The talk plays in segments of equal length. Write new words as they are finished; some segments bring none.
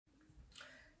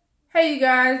Hey you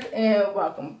guys, and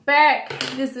welcome back.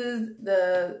 This is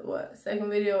the second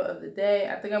video of the day.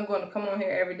 I think I'm going to come on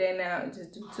here every day now and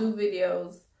just do 2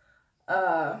 videos.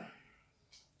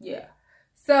 Yeah.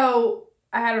 So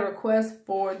I had a request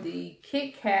for the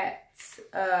Kit Kats,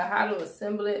 how to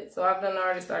assemble it. So I've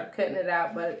already started cutting it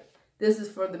out, but this is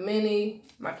for the mini.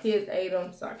 My kids ate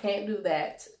them, so I can't do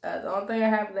that. The only thing I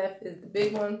have left is the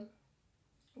big one,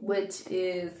 which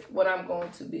is what I'm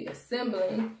going to be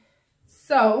assembling.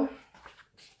 So,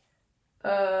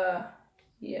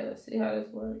 yeah, let's see how this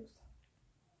works.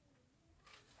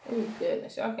 Oh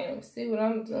goodness, y'all can't even see what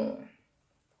I'm doing.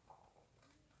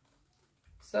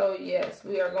 So yes,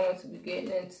 we are going to be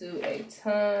getting into a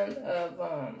ton of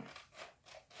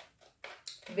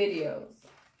videos.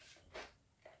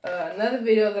 Another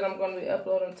video that I'm going to be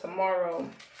uploading tomorrow.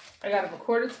 I got to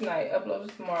record it tonight, upload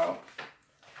it tomorrow.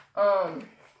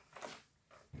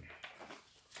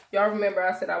 Y'all remember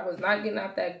I said I was not getting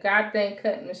out that goddamn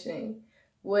cutting machine.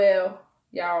 Well,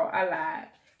 y'all, I lied.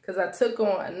 Because I took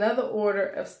on another order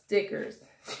of stickers.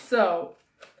 So,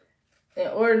 in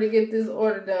order to get this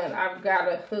order done, I've got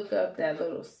to hook up that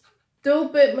little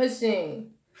stupid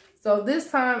machine. So, this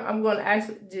time, I'm going to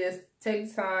actually just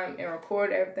take time and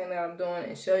record everything that I'm doing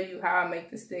and show you how I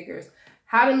make the stickers.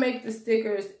 How to make the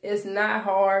stickers is not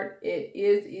hard. It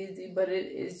is easy, but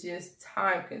it is just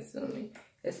time consuming.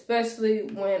 Especially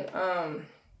when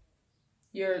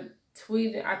you're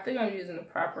tweeting. I think I'm using the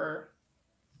proper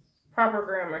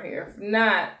grammar here. If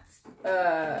not,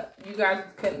 you guys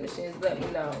with cutting machines, let me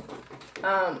know.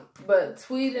 But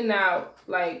tweeting out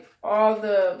like all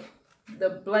the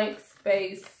blank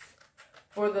space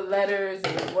for the letters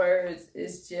and the words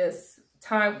is just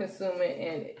time consuming.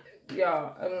 And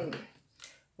y'all,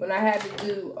 when I had to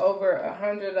do over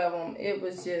 100 of them, it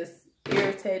was just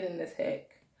irritating as heck.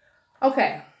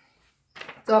 Okay,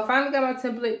 so I finally got my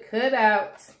template cut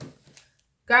out.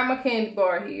 Got my candy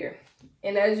bar here.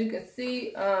 And as you can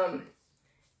see,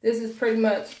 this is pretty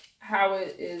much how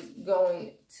it is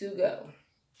going to go.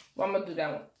 Well, I'm going to do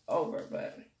that one over,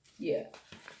 but yeah.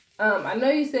 I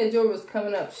know you said yours was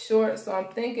coming up short, so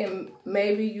I'm thinking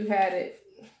maybe you had it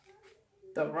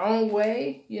the wrong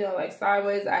way, you know, like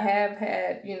sideways. I have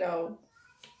had, you know,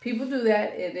 people do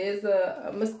that. It is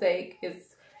a mistake.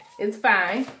 It's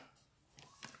fine.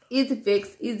 Easy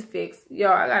fix, easy fix.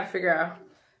 Y'all, I gotta figure out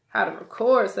how to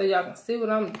record so y'all can see what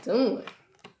I'm doing.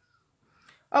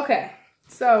 Okay,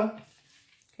 so,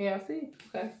 can y'all see?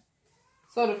 Okay.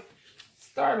 So to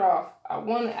start off, I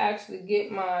want to actually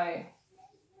get my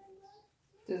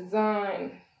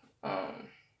design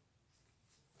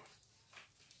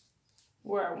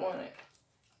where I want it.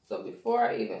 So before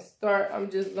I even start,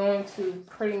 I'm just going to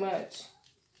pretty much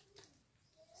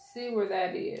see where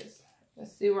that is and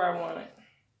see where I want it.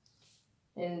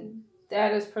 And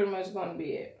that is pretty much going to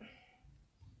be it.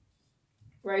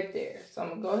 Right there. So I'm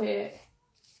going to go ahead,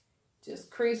 just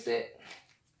crease it.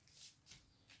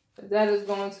 That is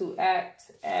going to act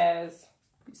as,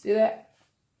 you see that?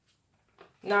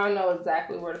 Now I know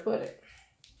exactly where to put it.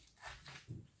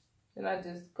 Then I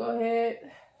just go ahead,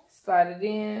 slide it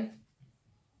in,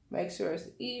 make sure it's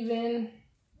even.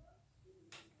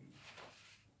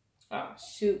 Oh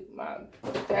shoot, my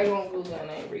daggone glue gun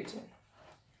ain't reaching.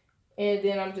 And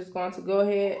then I'm just going to go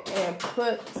ahead and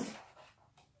put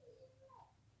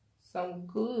some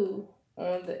glue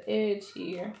on the edge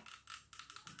here.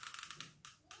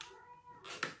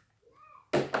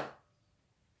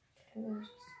 And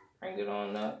just bring it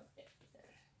on up.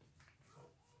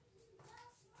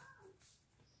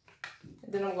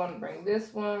 And then I'm going to bring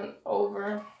this one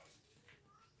over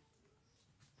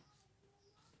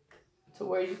to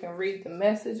where you can read the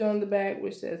message on the back,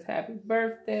 which says happy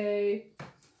birthday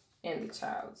and the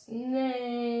child's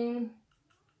name.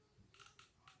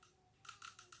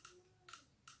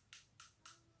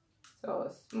 So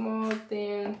a small,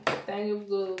 thin thing of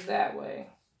glue that way.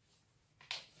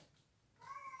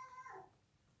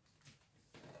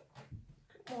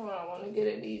 Come on, I want to get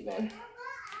it even.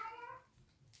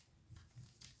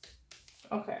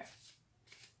 Okay.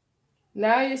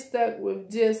 Now you're stuck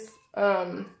with just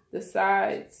the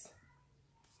sides.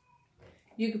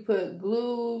 You could put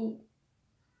glue,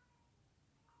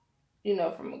 you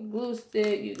know, from a glue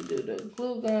stick. You can do the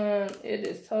glue gun. It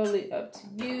is totally up to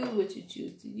you what you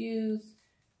choose to use.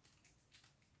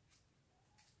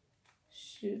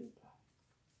 Shoot.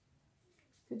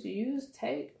 Could you use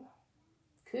tape?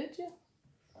 Could you?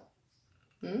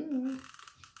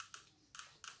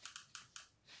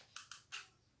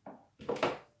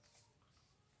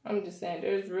 I'm just saying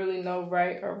there's really no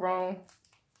right or wrong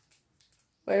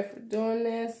way for doing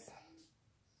this.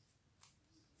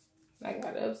 I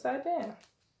got it upside down.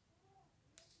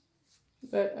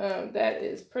 But that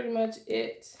is pretty much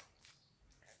it.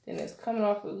 Then it's coming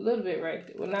off a little bit right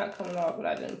there. Well, not coming off, but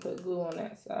I didn't put glue on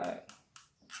that side.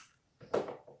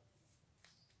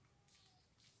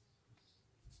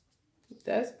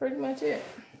 That's pretty much it.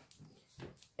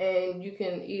 And you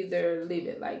can either leave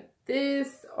it like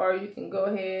this, or you can go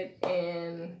ahead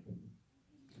and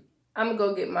I'm gonna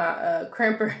go get my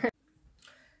crimper.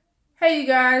 Hey you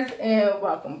guys, and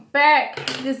welcome back.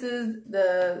 This is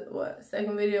the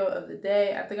second video of the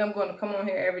day. I think I'm going to come on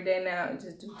here every day now and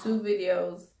just do 2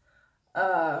 videos.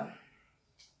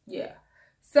 Yeah.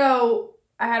 So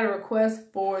I had a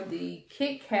request for the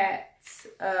Kit Kats,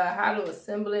 how to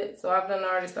assemble it. So I've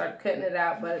already started cutting it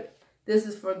out, but this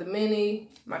is for the mini.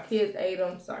 My kids ate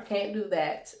them, so I can't do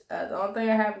that. The only thing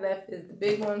I have left is the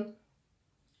big one,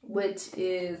 which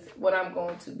is what I'm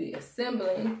going to be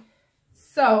assembling.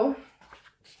 So,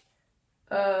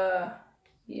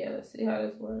 yeah, let's see how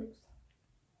this works.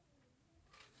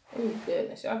 Oh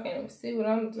goodness, y'all can't even see what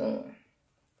I'm doing.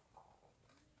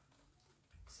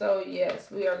 So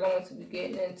yes, we are going to be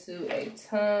getting into a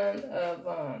ton of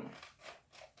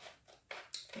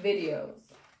videos.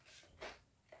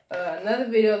 Another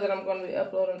video that I'm going to be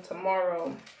uploading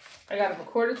tomorrow. I got to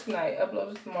record it tonight,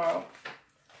 upload it tomorrow.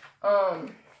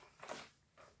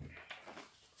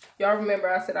 Y'all remember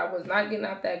I said I was not getting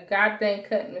out that goddamn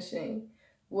cutting machine.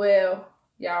 Well,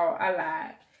 y'all, I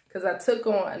lied. Because I took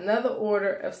on another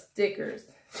order of stickers.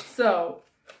 So,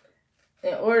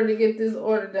 in order to get this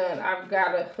order done, I've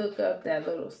got to hook up that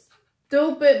little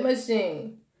stupid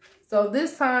machine. So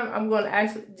this time, I'm going to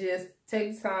actually just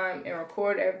take time and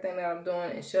record everything that I'm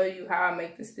doing and show you how I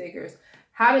make the stickers.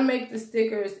 How to make the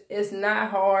stickers is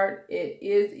not hard. It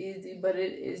is easy, but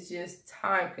it is just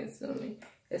time consuming.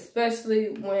 Especially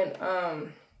when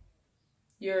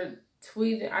you're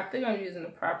tweeting. I think I'm using the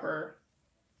proper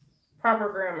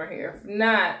grammar here. If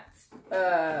not,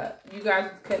 you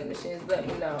guys with cutting machines, let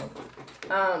me know.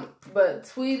 But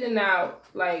tweeting out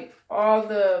like all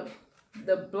the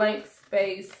blank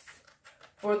space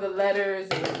for the letters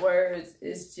and the words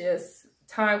is just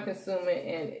time consuming.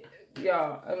 And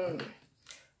y'all,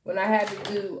 when I had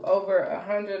to do over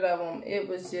 100 of them, it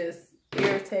was just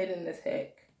irritating as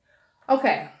heck.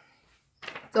 Okay,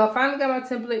 so I finally got my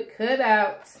template cut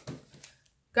out.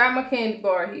 Got my candy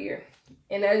bar here.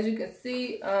 And as you can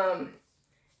see,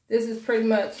 this is pretty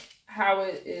much how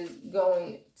it is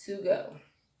going to go.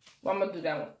 Well, I'm going to do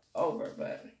that one over,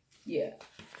 but yeah.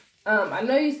 I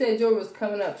know you said yours was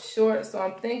coming up short, so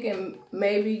I'm thinking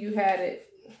maybe you had it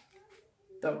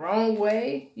the wrong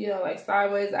way, you know, like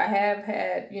sideways. I have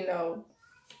had, you know,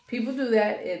 people do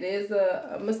that. It is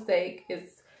a mistake.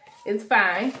 It's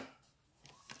fine.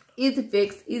 Easy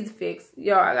fix, easy fix.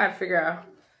 Y'all, I got to figure out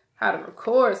how to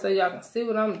record so y'all can see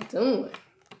what I'm doing.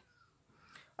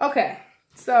 Okay,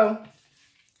 so,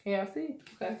 can y'all see?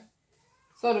 Okay.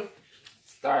 So to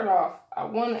start off, I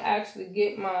want to actually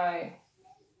get my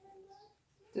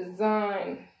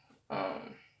design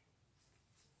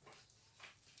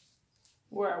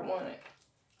where I want it.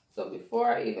 So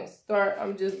before I even start,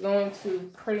 I'm just going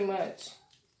to pretty much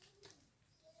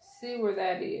see where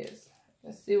that is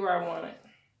and see where I want it.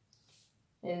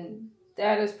 And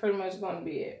that is pretty much going to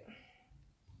be it.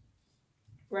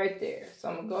 Right there. So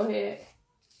I'm going to go ahead,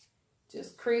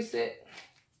 just crease it.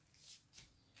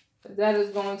 That is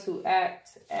going to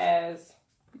act as,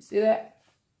 you see that?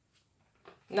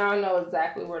 Now I know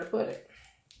exactly where to put it.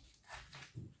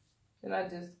 Then I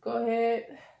just go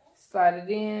ahead, slide it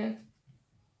in,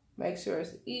 make sure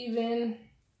it's even.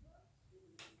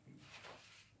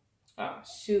 Oh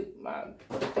shoot, my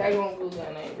daggone glue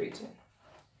gun ain't reaching.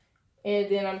 And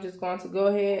then I'm just going to go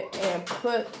ahead and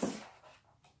put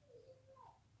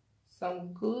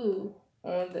some glue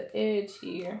on the edge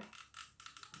here.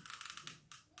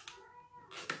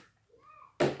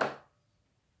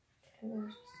 And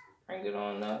just bring it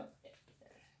on up.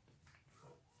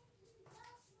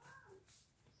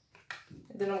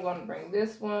 And then I'm going to bring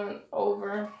this one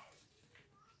over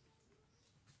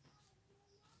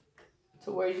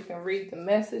to where you can read the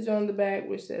message on the back,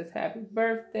 which says happy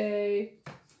birthday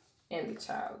and the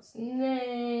child's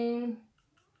name.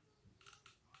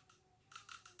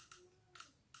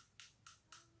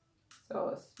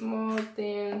 So a small,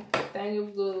 thin thing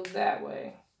of glue that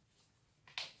way.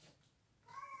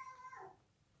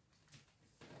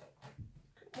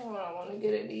 Come on, I want to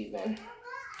get it even.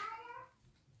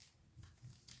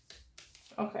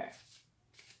 Okay.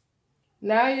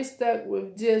 Now you're stuck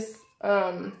with just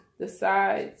the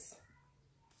sides.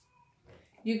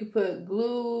 You could put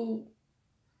glue,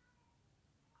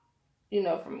 you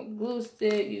know, from a glue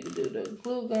stick. You can do the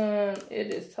glue gun.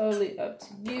 It is totally up to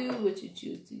you what you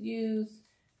choose to use.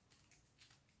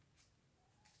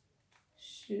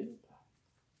 Shoot.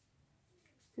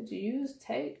 Could you use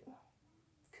tape?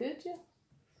 Could you?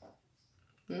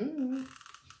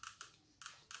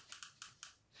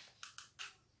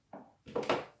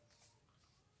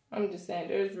 I'm just saying,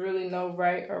 there's really no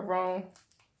right or wrong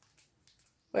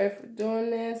way for doing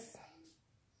this.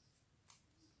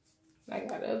 I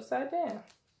got it upside down.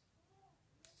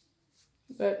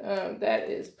 But that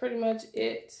is pretty much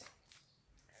it.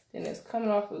 Then it's coming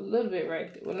off a little bit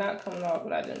right there. Well, not coming off,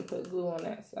 but I didn't put glue on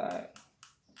that side.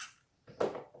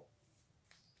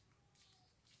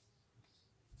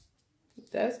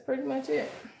 That's pretty much it.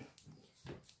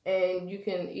 And you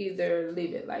can either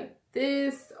leave it like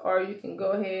this, or you can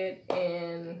go ahead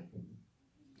and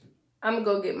I'm gonna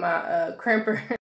go get my crimper.